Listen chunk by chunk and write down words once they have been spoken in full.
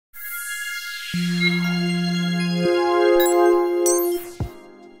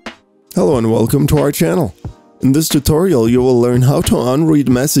Hello and welcome to our channel. In this tutorial you will learn how to unread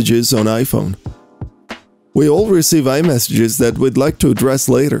messages on iPhone. We all receive iMessages that we'd like to address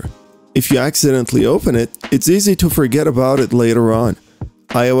later. If you accidentally open it, it's easy to forget about it later on.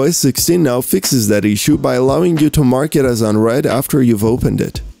 iOS 16 now fixes that issue by allowing you to mark it as unread after you've opened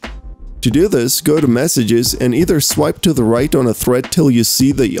it. To do this, go to Messages and either swipe to the right on a thread till you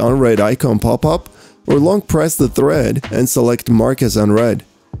see the unread icon pop up, or long press the thread and select Mark as Unread.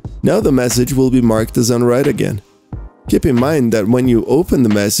 Now the message will be marked as unread again. Keep in mind that when you open the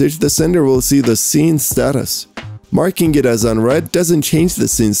message, the sender will see the seen status. Marking it as unread doesn't change the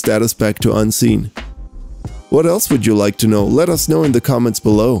seen status back to unseen. What else would you like to know? Let us know in the comments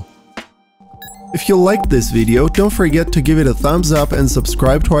below. If you liked this video, don't forget to give it a thumbs up and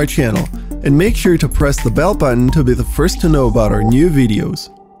subscribe to our channel. And make sure to press the bell button to be the first to know about our new videos.